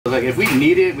Like if we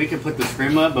need it, we can put the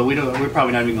scrim up, but we're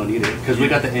probably not even gonna need it because we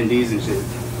got the NDs and shit.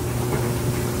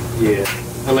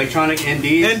 Yeah, electronic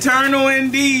NDs. Internal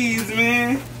NDs,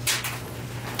 man.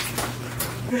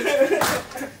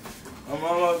 My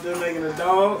mom up there making a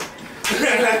dog.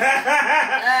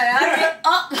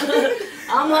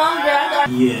 I'm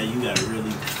hungry. Yeah, you gotta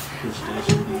really push that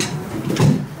shit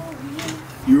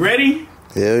in. You ready?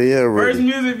 Hell yeah, ready. First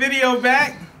music video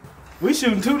back. We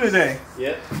shooting 2 today.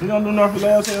 Yep. We gonna do North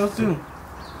Laos Tales too.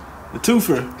 The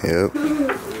twofer. Yep.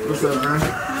 What's up, man?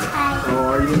 How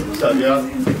are you? What's up, y'all?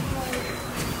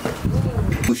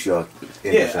 Push y'all.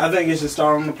 Yeah, I think it should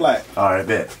start on the plaque. Alright,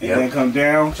 bet. And then come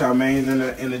down. Charmaine's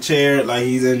in the chair like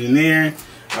he's engineering.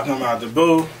 I come out the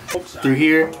booth. Through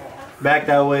here, back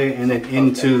that way, and then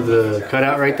into the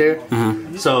cutout right there.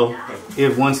 So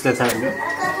if once that's happening.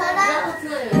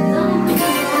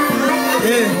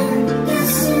 Yeah.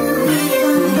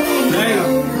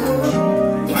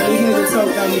 Talk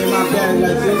down here in my bag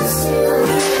like this.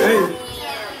 Hey.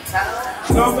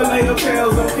 Don't belay the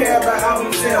tales, don't care about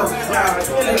album sales.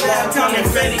 Coming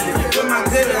Fetty with my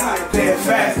good high pay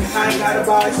fast. I ain't gotta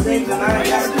buy strings and I ain't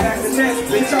gotta pack the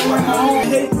chance. They talk about my own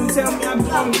hate and tell me I'm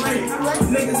doing great.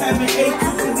 Niggas having hate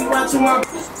because he watching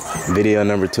my Video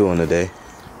number 2 on the day.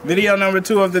 video number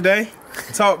 2 of the day.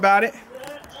 Talk about it.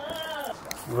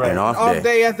 Right. An off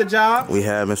day at the job. We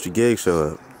had Mr. Giggs show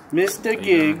up. Mr.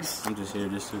 Giggs. I'm just here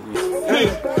just to... Hey,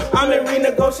 I'm in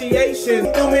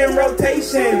renegotiation, threw me in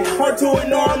rotation. Hard to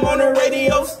ignore, I'm on a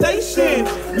radio station.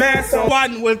 Man, so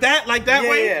one was that like that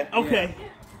way? Yeah. Okay.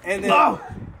 And then, Oh,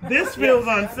 this feels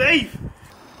unsafe.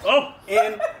 Oh,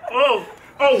 and oh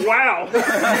wow.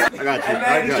 I got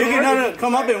you. No,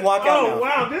 come up and walk out. Oh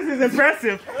wow, this is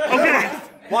impressive. Okay.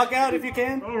 Walk out if you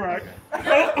can. All right.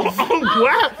 Oh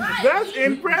wow, that's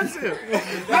impressive.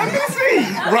 Let me see.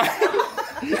 Right.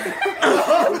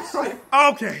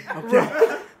 Okay.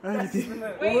 Oh,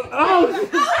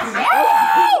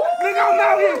 nigga, I'm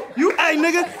out here. Hey,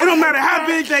 nigga, it don't matter how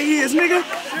big they is, nigga.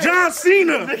 John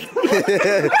Cena.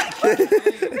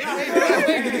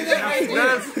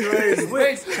 That's crazy.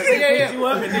 Wait, yeah. You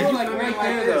up and did you like right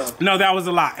there though? No, that was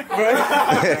a lie.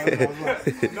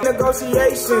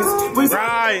 Negotiations.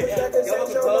 Right.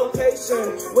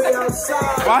 We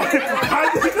outside.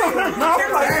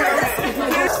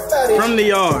 From the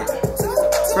yard.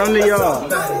 From the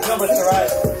yard.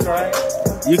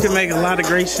 You can make a lot of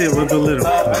great shit with a little.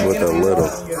 With a little.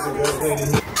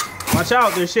 Watch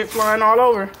out, there's shit flying all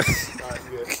over.